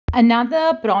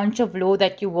Another branch of law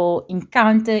that you will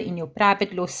encounter in your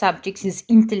private law subjects is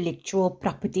intellectual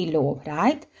property law,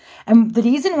 right? And the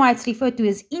reason why it's referred to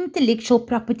as intellectual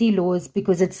property law is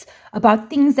because it's about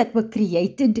things that were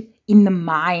created in the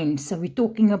mind. So we're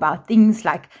talking about things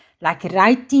like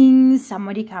writings.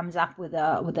 Somebody comes up with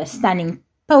a stunning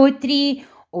poetry,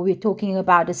 or we're talking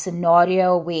about a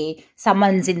scenario where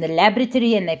someone's in the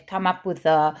laboratory and they've come up with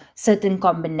a certain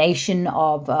combination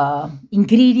of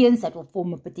ingredients that will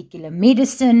form a particular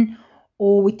medicine.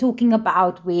 Or we're talking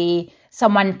about where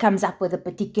someone comes up with a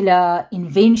particular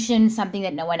invention, something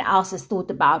that no one else has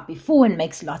thought about before, and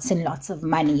makes lots and lots of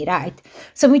money, right?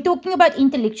 So we're talking about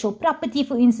intellectual property.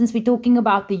 For instance, we're talking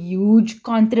about the huge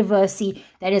controversy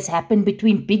that has happened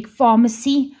between big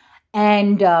pharmacy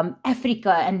and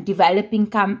Africa and developing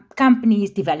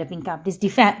countries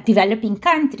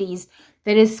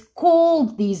that has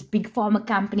called these big pharma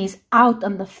companies out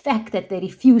on the fact that they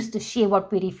refuse to share what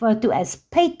we refer to as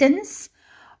patents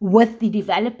with the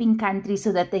developing countries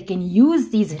so that they can use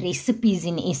these recipes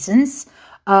in essence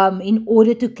in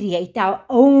order to create our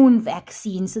own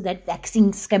vaccines so that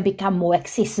vaccines can become more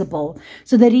accessible.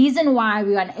 So the reason why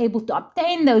we are unable to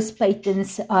obtain those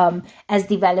patents as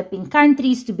developing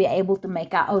countries to be able to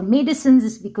make our own medicines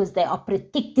is because they are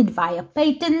protected via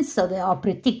patents. So they are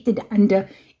protected under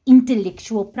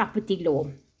intellectual property law.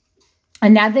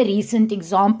 Another recent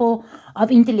example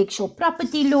of intellectual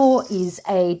property law is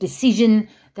a decision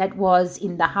that was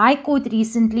in the High Court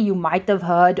recently. You might have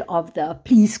heard of the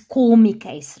Please Call Me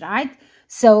case, right?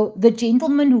 So the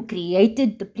gentleman who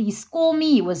created the Please Call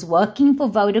Me, he was working for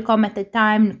Vodacom at the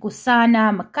time,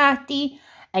 Nkosana Makati,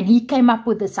 and he came up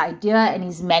with this idea and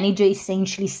his manager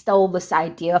essentially stole this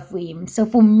idea for him. So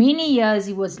for many years,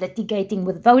 he was litigating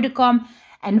with Vodacom,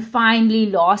 and finally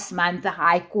last month, the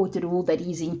High Court ruled that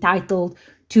he's entitled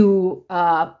to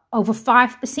over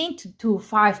 5% to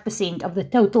 5% of the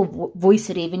total voice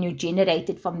revenue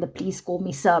generated from the Please Call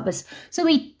Me service. So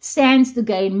he stands to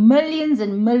gain millions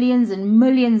and millions and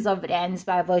millions of rands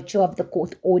by virtue of the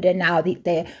court order. Now the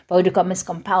Vodacom is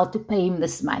compelled to pay him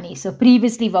this money. So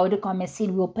previously Vodacom has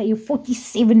said, we'll pay you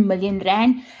 47 million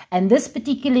rand. And this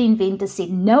particular inventor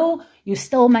said, no, you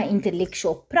stole my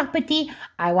intellectual property.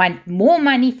 I want more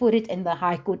money for it. And the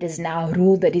High Court has now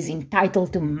ruled that he's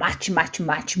entitled to much, much,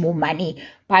 much more money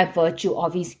by virtue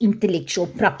of his intellectual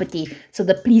property. So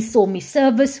the Please Call Me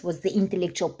service was the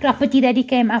intellectual property that he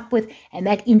came up with. And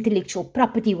that intellectual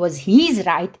property was his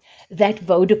right that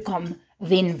Vodacom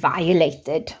then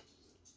violated.